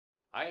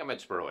Hi, I'm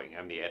Ed Sperling.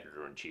 I'm the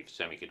editor-in-chief of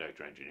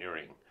Semiconductor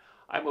Engineering.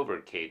 I'm over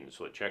at Cadence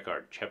with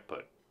Shekar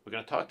Chetput. We're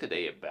going to talk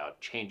today about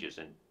changes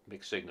in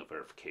mixed signal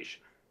verification.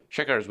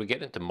 Shekar, as we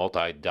get into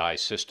multi-die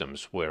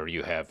systems where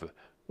you have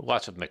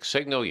lots of mixed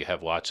signal, you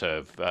have lots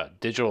of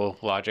digital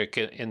logic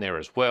in there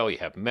as well, you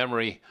have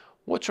memory,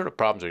 what sort of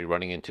problems are you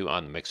running into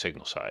on the mixed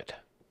signal side?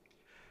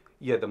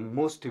 Yeah, the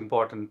most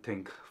important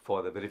thing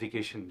for the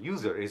verification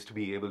user is to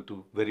be able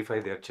to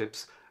verify their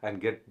chips and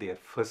get their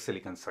first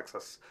silicon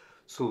success.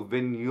 So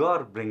when you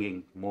are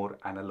bringing more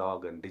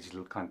analog and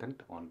digital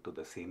content onto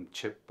the same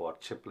chip or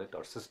chiplet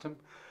or system,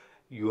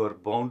 you are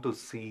bound to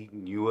see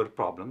newer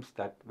problems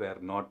that were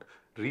not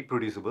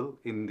reproducible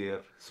in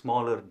their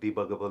smaller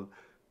debuggable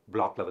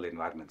block level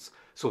environments.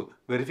 So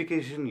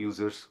verification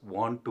users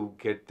want to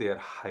get their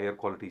higher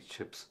quality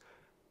chips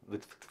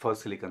with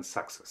first silicon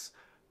success.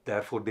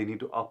 Therefore, they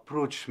need to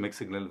approach mixed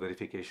signal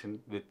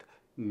verification with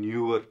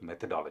newer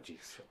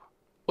methodologies.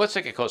 Let's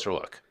take a closer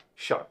look.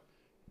 Sure.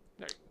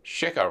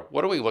 Shekar,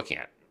 what are we looking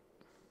at?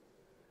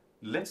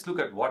 Let's look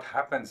at what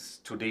happens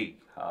today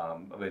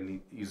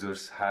when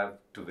users have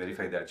to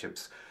verify their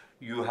chips.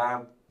 You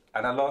have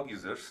analog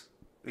users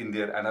in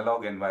their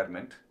analog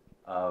environment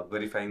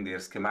verifying their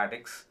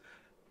schematics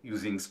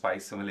using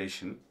SPICE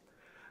simulation.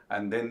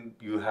 And then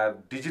you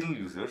have digital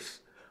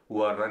users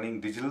who are running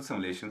digital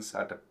simulations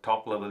at a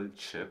top level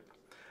chip,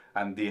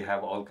 and they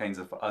have all kinds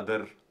of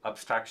other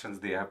abstractions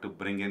they have to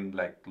bring in,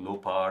 like low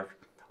power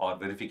or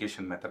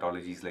verification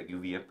methodologies like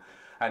UVM.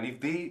 And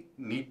if they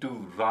need to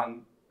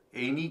run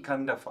any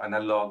kind of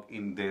analog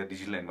in their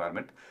digital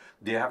environment,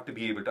 they have to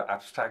be able to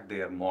abstract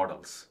their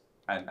models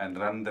and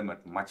run them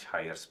at much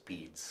higher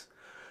speeds.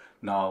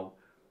 Now,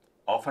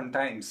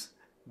 oftentimes,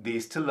 they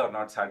still are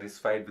not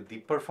satisfied with the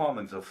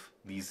performance of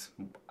these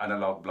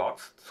analog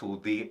blocks, so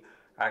they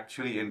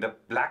actually end up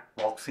black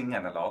boxing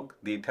analog.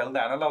 They tell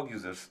the analog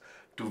users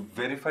to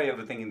verify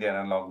everything in their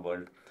analog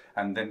world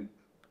and then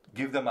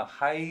give them a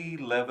high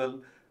level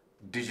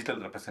digital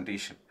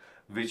representation,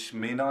 which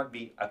may not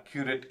be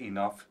accurate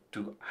enough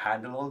to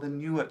handle all the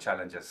newer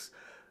challenges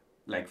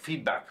like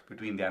feedback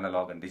between the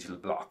analog and digital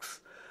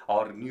blocks,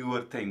 or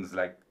newer things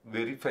like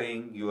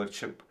verifying your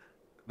chip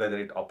whether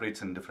it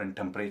operates in different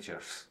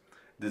temperatures.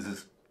 This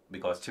is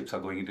because chips are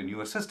going into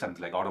newer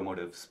systems like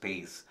automotive,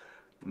 space,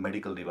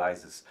 medical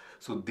devices.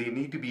 So they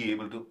need to be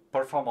able to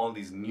perform all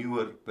these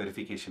newer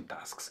verification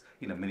tasks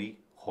in a very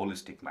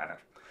holistic manner.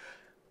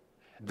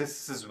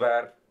 This is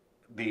where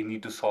they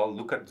need to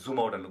zoom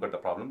out and look at the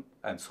problem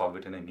and solve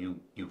it in a new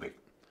way.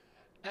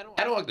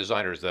 Analog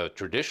designers, though,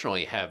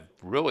 traditionally have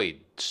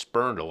really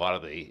spurned a lot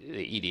of the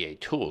EDA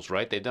tools,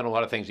 right? They've done a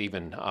lot of things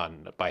even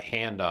by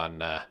hand on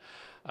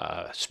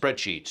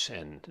spreadsheets,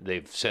 and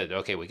they've said,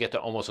 okay, we get to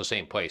almost the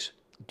same place.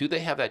 Do they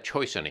have that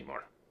choice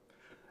anymore?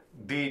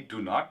 They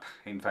do not.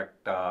 In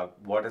fact,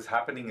 what is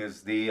happening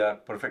is they are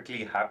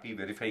perfectly happy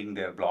verifying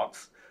their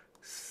blocks,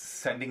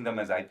 sending them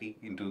as IP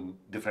into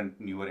different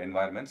newer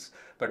environments.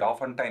 But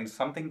oftentimes,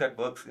 something that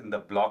works in the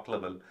block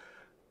level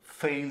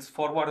fails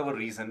for whatever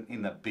reason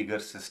in a bigger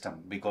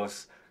system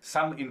because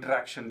some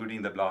interaction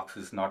between the blocks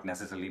is not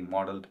necessarily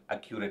modeled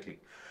accurately.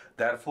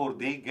 Therefore,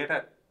 they get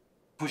a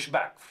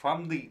pushback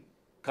from the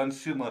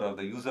consumer or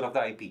the user of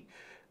the IP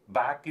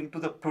back into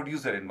the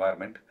producer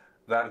environment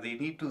where they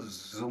need to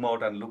zoom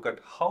out and look at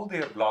how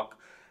their block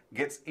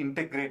gets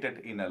integrated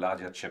in a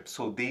larger chip.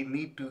 So they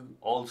need to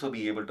also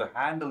be able to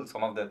handle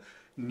some of the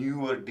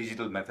newer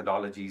digital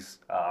methodologies,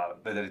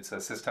 whether it's a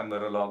system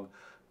Verilog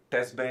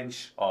test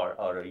bench or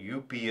a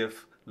UPF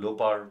low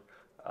power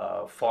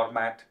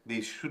format. They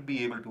should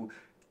be able to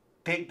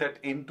take that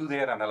into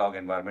their analog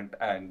environment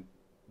and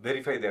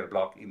verify their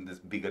block in this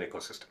bigger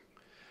ecosystem.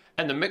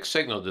 And the mixed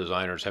signal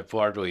designers have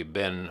largely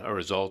been a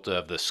result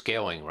of the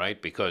scaling,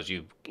 right? Because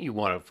you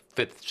want to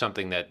fit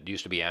something that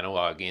used to be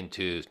analog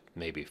into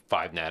maybe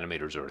 5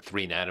 nanometers or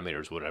 3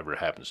 nanometers, whatever it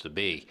happens to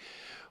be.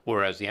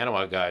 Whereas the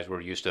analog guys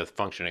were used to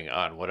functioning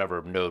on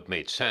whatever node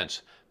made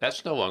sense.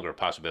 That's no longer a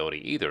possibility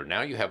either.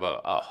 Now you have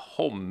a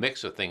whole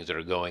mix of things that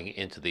are going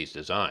into these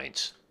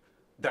designs.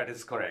 That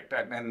is correct.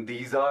 And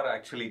these are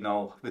actually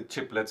now with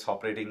chiplets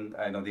operating,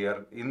 I know they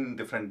are in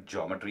different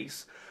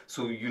geometries.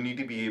 So you need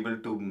to be able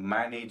to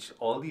manage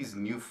all these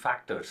new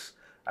factors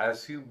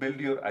as you build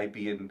your IP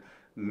and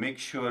make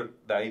sure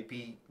the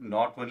IP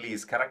not only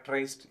is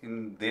characterized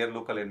in their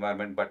local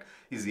environment, but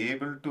is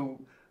able to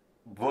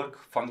work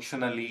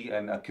functionally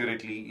and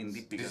accurately in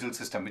the digital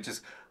system, which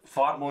is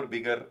far more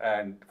bigger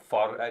and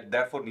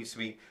therefore needs to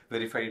be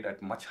verified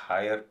at much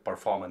higher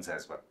performance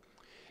as well.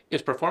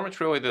 Is performance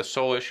really the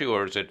sole issue,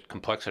 or is it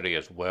complexity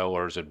as well,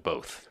 or is it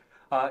both?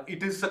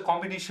 It is a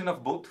combination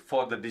of both.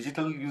 For the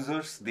digital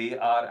users, they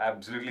are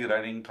absolutely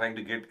trying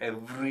to get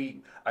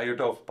every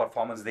iota of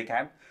performance they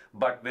can.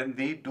 But when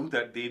they do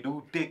that, they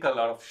do take a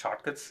lot of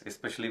shortcuts,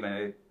 especially when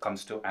it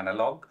comes to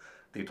analog.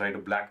 They try to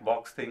black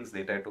box things,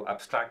 they try to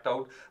abstract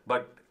out.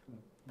 But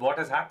what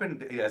has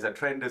happened as a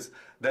trend is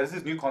there's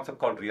this new concept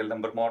called real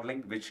number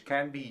modeling, which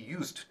can be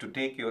used to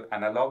take your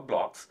analog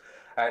blocks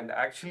and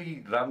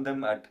actually run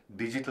them at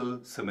digital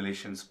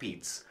simulation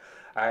speeds.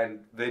 And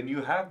when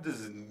you have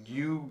this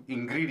new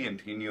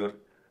ingredient in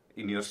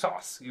your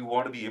sauce, you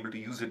want to be able to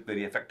use it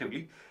very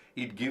effectively.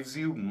 It gives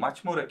you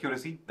much more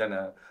accuracy than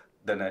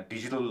a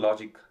digital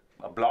logic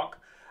block.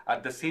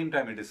 At the same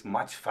time, it is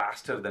much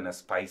faster than a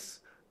spice,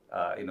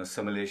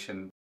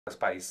 simulation, a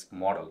spice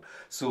model.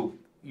 So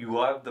you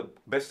are the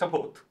best of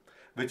both,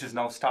 which is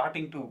now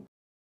starting to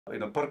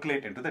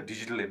percolate into the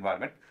digital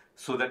environment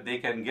so that they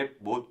can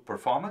get both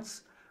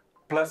performance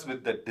plus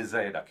with the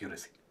desired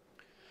accuracy.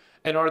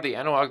 And are the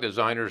analog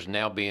designers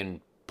now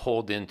being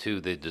pulled into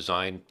the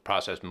design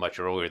process much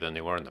earlier than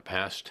they were in the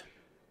past?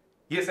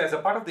 Yes, as a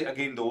part of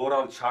again, the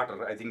overall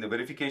charter, I think the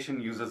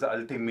verification users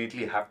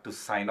ultimately have to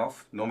sign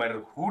off no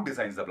matter who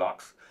designs the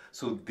blocks.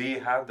 So they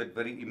have that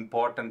very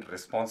important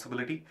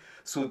responsibility.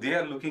 So they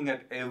are looking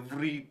at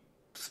every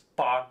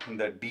part in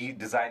the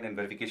design and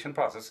verification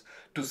process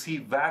to see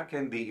where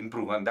can they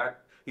improve. And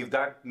that, if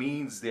that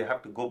means they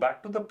have to go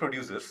back to the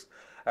producers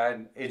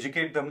and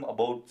educate them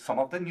about some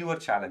of the newer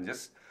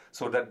challenges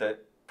so that the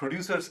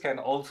producers can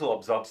also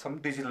absorb some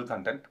digital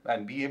content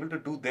and be able to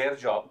do their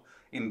job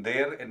in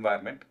their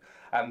environment,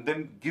 and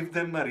then give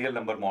them a real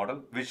number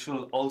model, which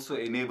will also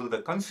enable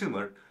the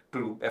consumer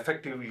to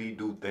effectively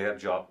do their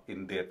job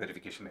in their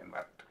verification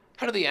environment.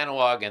 How do the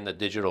analog and the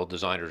digital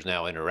designers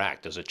now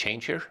interact? Does it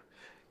change here?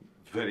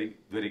 Very,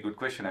 very good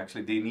question.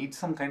 Actually, they need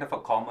some kind of a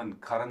common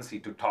currency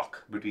to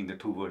talk between the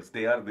two worlds.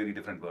 They are very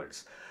different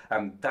worlds.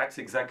 And that's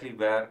exactly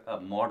where a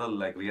model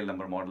like real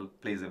number model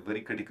plays a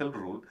very critical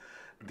role.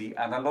 The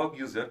analog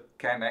user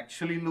can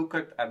actually look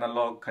at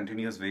analog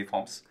continuous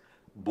waveforms,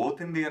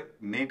 both in their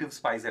native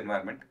SPICE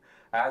environment,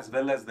 as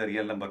well as the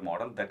real number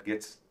model that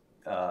gets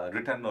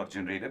written or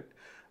generated.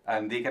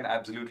 And they can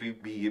absolutely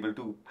be able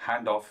to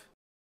hand off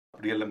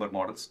real number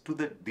models to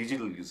the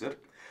digital user.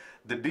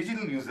 The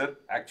digital user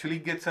actually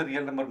gets a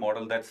real number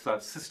model that's a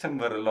system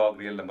Verilog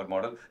real number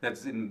model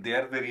that's in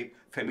their very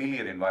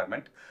familiar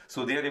environment.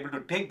 So they are able to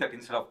take that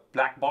instead of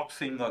black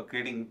boxing or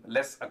creating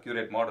less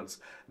accurate models.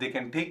 They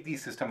can take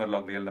these system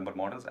Verilog real number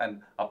models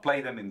and apply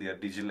them in their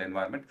digital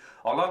environment,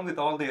 along with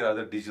all their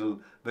other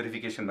digital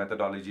verification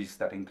methodologies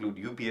that include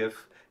UPF,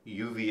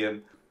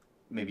 UVM,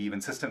 maybe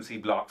even system C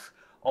blocks,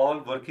 all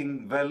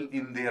working well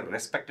in their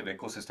respective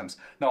ecosystems.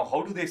 Now,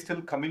 how do they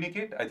still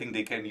communicate? I think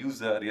they can use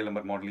the real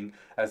number modeling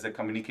as a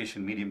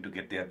communication medium to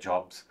get their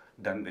jobs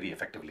done very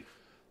effectively.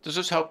 Does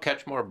this help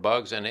catch more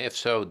bugs? And if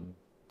so,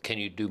 can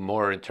you do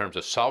more in terms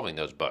of solving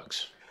those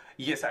bugs?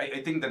 Yes,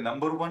 I think the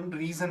number one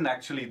reason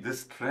actually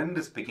this trend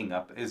is picking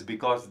up is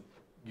because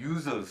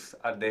users,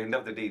 at the end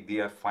of the day, they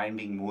are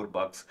finding more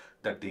bugs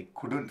that they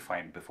couldn't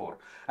find before.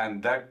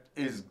 And that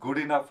is good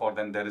enough for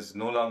them. There is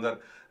no longer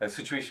a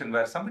situation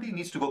where somebody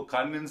needs to go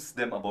convince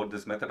them about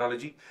this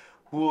methodology.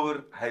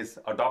 Whoever is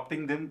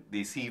adopting them,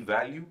 they see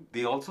value.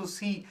 They also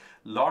see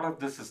a lot of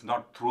this is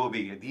not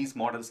throwaway. These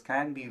models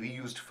can be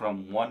reused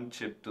from one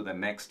chip to the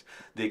next.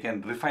 They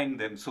can refine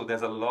them. So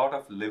there's a lot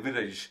of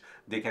leverage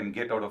they can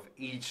get out of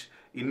each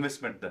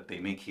investment that they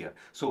make here.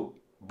 So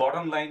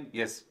bottom line,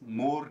 yes,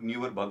 more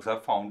newer bugs are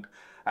found,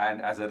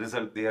 and as a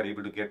result, they are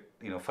able to get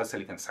first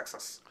silicon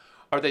success.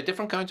 Are they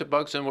different kinds of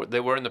bugs than they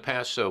were in the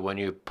past? So when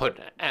you put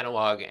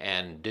analog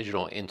and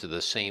digital into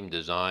the same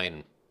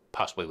design,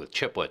 possibly with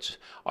chiplets,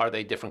 are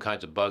they different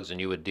kinds of bugs than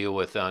you would deal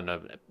with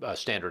on a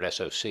standard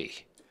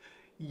SoC?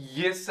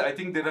 Yes, I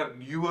think there are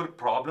newer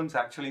problems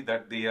actually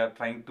that they are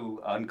trying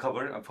to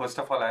uncover. First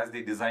of all, as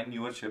they design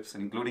newer chips,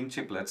 including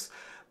chiplets,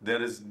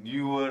 there is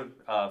newer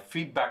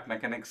feedback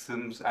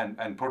mechanisms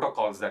and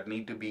protocols that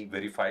need to be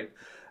verified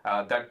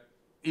that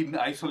in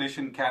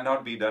isolation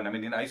cannot be done. I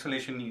mean, in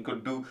isolation, you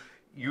could do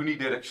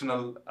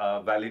unidirectional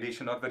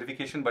validation or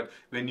verification, but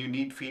when you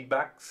need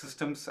feedback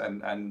systems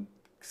and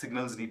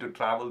signals need to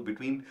travel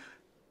between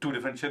two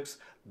different chips,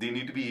 they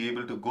need to be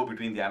able to go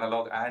between the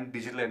analog and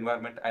digital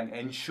environment and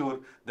ensure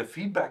the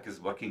feedback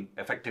is working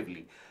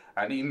effectively.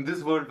 And in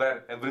this world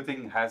where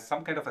everything has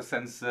some kind of a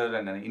sensor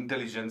and an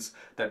intelligence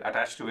that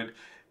attached to it,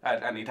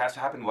 and it has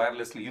to happen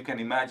wirelessly, you can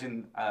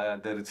imagine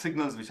the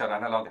signals which are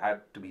analog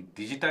had to be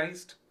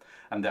digitized,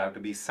 and they have to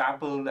be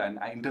sampled and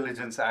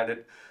intelligence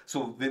added.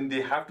 So when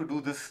they have to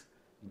do this,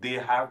 they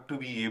have to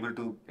be able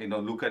to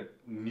look at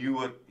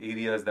newer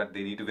areas that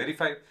they need to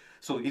verify.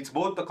 So it's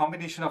both the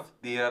combination of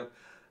they are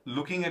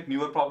looking at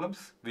newer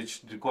problems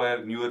which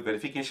require newer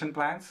verification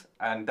plans,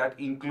 and that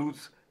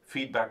includes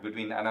feedback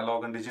between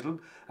analog and digital,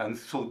 and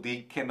so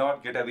they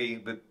cannot get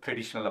away with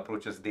traditional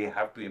approaches. They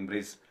have to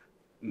embrace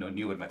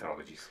newer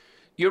methodologies.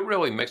 You're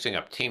really mixing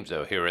up teams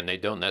though here, and they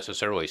don't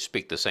necessarily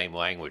speak the same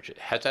language.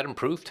 Has that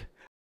improved?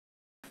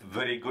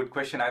 Very good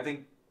question. I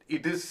think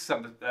it is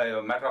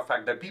a matter of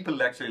fact that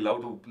people actually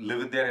love to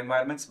live in their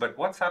environments, but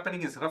what's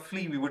happening is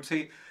roughly, we would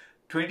say,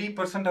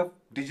 20% of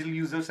digital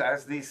users,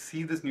 as they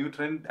see this new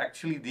trend,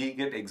 actually they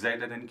get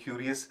excited and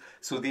curious.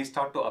 So they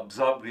start to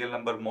absorb real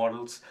number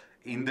models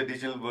in the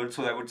digital world.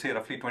 So I would say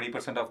roughly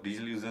 20% of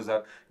digital users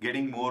are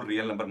getting more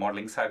real number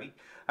modeling savvy.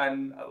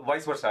 And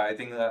vice versa. I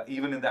think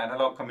even in the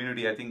analog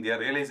community, I think they are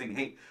realizing,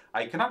 hey,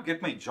 I cannot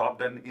get my job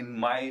done in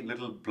my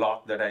little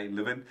block that I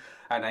live in.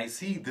 And I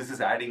see this is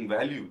adding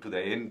value to the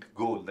end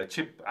goal. The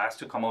chip has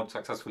to come out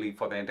successfully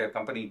for the entire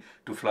company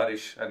to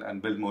flourish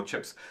and build more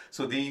chips.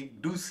 So they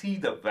do see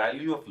the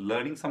value of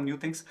learning some new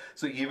things.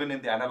 So even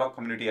in the analog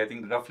community, I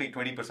think roughly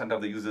 20%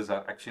 of the users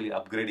are actually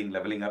upgrading,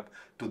 leveling up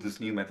to these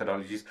new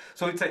methodologies.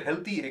 So it's a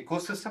healthy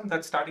ecosystem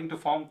that's starting to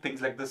form. Things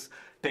like this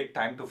take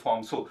time to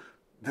form. So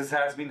this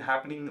has been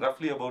happening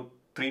roughly about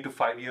 3 to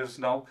 5 years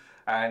now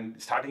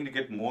and starting to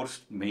get more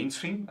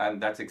mainstream.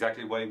 And that's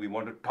exactly why we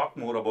want to talk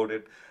more about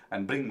it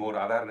and bring more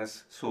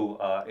awareness. So,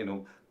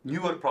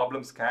 newer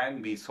problems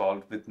can be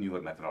solved with newer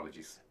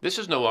methodologies. This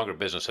is no longer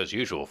business as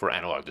usual for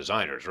analog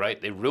designers, right?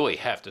 They really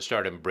have to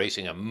start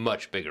embracing a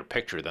much bigger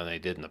picture than they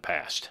did in the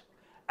past.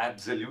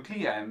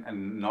 Absolutely,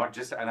 and not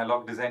just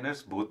analog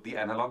designers, both the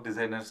analog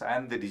designers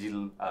and the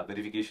digital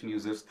verification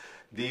users,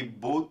 they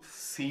both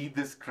see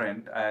this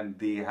trend and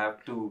they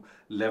have to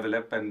level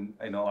up and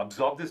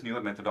absorb this newer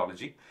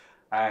methodology.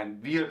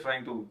 And we are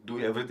trying to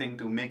do everything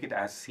to make it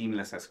as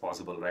seamless as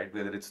possible, right?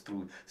 Whether it's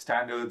through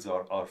standards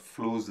or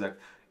flows that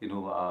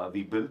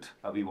we built,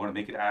 we want to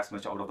make it as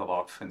much out of the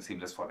box and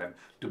seamless for them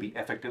to be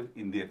effective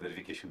in their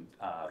verification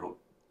role.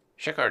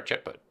 Shekar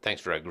Chetput,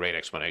 thanks for a great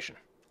explanation.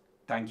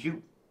 Thank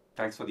you.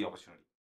 Thanks for the opportunity.